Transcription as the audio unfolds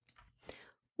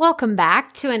Welcome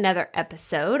back to another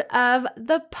episode of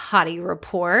the Potty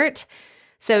Report.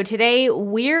 So today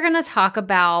we're going to talk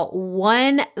about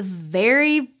one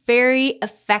very, very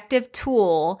effective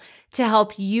tool to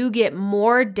help you get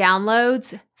more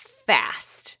downloads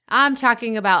fast. I'm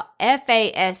talking about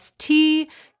FAST,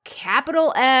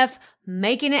 capital F,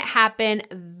 making it happen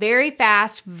very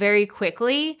fast, very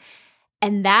quickly.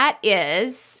 And that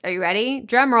is, are you ready?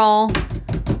 Drum roll.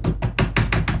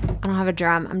 I don't have a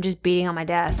drum. I'm just beating on my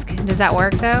desk. Does that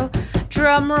work though?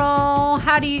 Drum roll.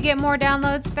 How do you get more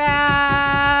downloads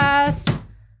fast?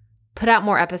 Put out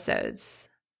more episodes.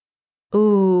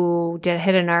 Ooh, did it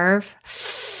hit a nerve?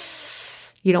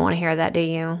 You don't want to hear that, do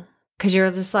you? Because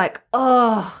you're just like,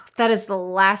 oh, that is the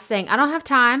last thing. I don't have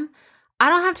time. I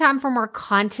don't have time for more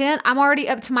content. I'm already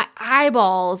up to my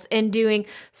eyeballs in doing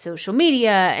social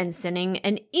media and sending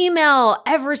an email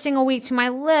every single week to my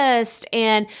list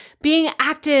and being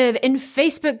active in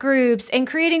Facebook groups and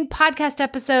creating podcast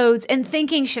episodes and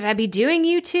thinking, should I be doing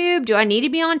YouTube? Do I need to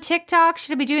be on TikTok?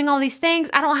 Should I be doing all these things?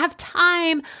 I don't have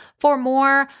time for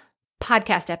more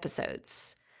podcast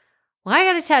episodes. Well, I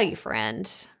got to tell you,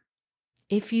 friend,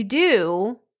 if you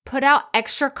do put out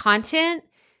extra content,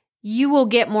 you will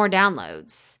get more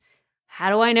downloads. How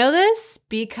do I know this?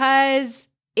 Because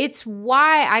it's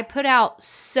why I put out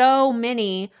so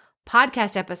many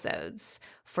podcast episodes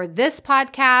for this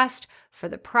podcast, for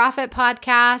the Profit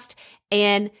Podcast,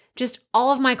 and just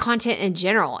all of my content in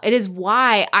general. It is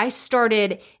why I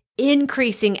started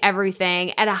increasing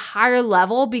everything at a higher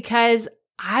level because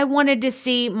I wanted to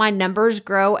see my numbers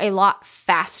grow a lot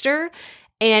faster.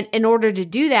 And in order to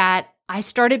do that, I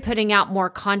started putting out more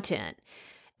content.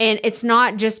 And it's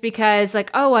not just because I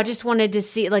just wanted to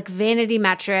see vanity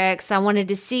metrics. I wanted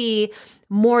to see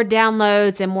more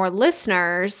downloads and more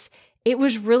listeners. It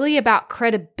was really about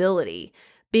credibility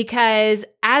because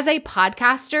as a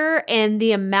podcaster and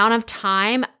the amount of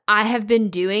time I have been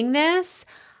doing this,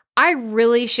 I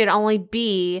really should only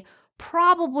be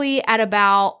probably at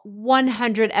about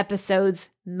 100 episodes,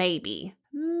 maybe.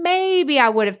 Maybe I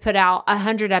would have put out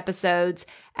 100 episodes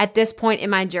at this point in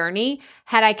my journey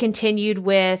had I continued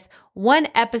with one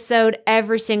episode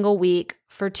every single week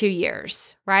for 2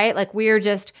 years, right? We're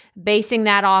just basing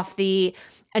that off the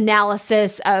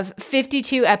analysis of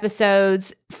 52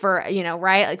 episodes for,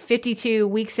 right? 52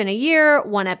 weeks in a year,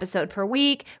 one episode per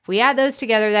week. If we add those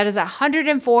together, that is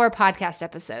 104 podcast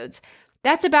episodes.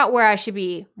 That's about where I should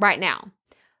be right now.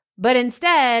 But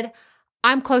instead,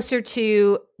 I'm closer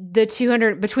to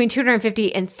the between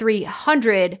 250 and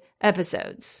 300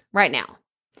 episodes right now.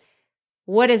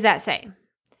 What does that say?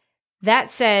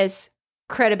 That says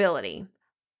credibility.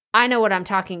 I know what I'm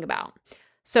talking about.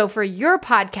 So for your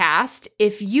podcast,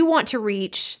 if you want to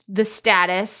reach the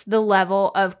status, the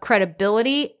level of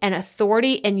credibility and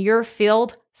authority in your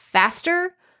field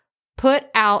faster, put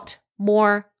out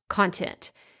more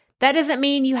content. That doesn't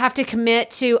mean you have to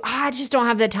commit to, I just don't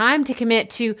have the time to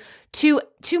commit to two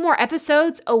more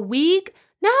episodes a week.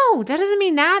 No, that doesn't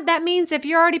mean that. That means if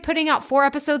you're already putting out 4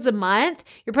 episodes a month,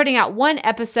 you're putting out 1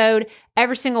 episode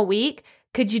every single week.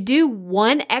 Could you do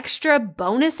 1 extra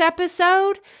bonus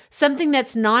episode? Something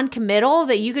that's non-committal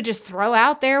that you could just throw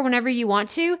out there whenever you want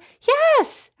to?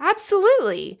 Yes,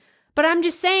 absolutely. But I'm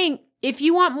just saying, if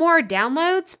you want more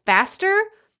downloads faster,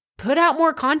 put out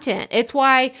more content. It's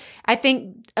why I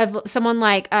think of someone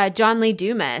like John Lee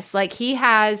Dumas. He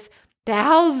has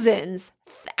thousands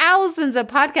of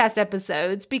podcast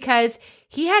episodes because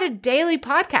he had a daily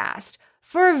podcast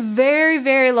for a very,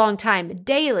 very long time.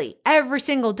 Daily, every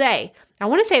single day. I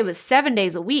want to say it was 7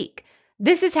 days a week.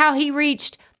 This is how he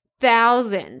reached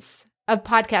thousands of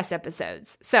podcast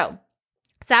episodes. So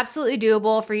it's absolutely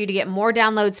doable for you to get more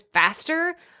downloads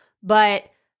faster, but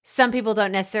some people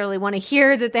don't necessarily want to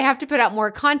hear that they have to put out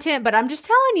more content, but I'm just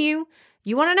telling you,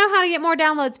 you want to know how to get more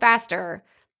downloads faster,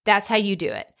 that's how you do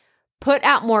it. Put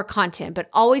out more content, but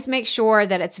always make sure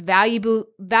that it's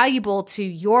valuable to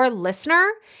your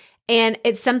listener and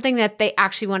it's something that they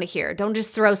actually want to hear. Don't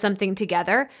just throw something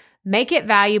together. Make it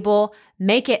valuable,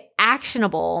 make it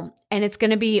actionable, and it's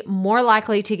going to be more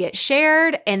likely to get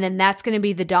shared. And then that's going to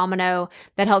be the domino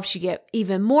that helps you get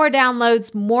even more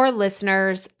downloads, more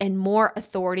listeners, and more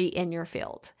authority in your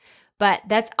field. But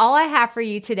that's all I have for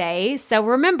you today. So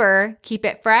remember, keep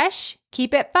it fresh,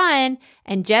 keep it fun,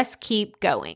 and just keep going.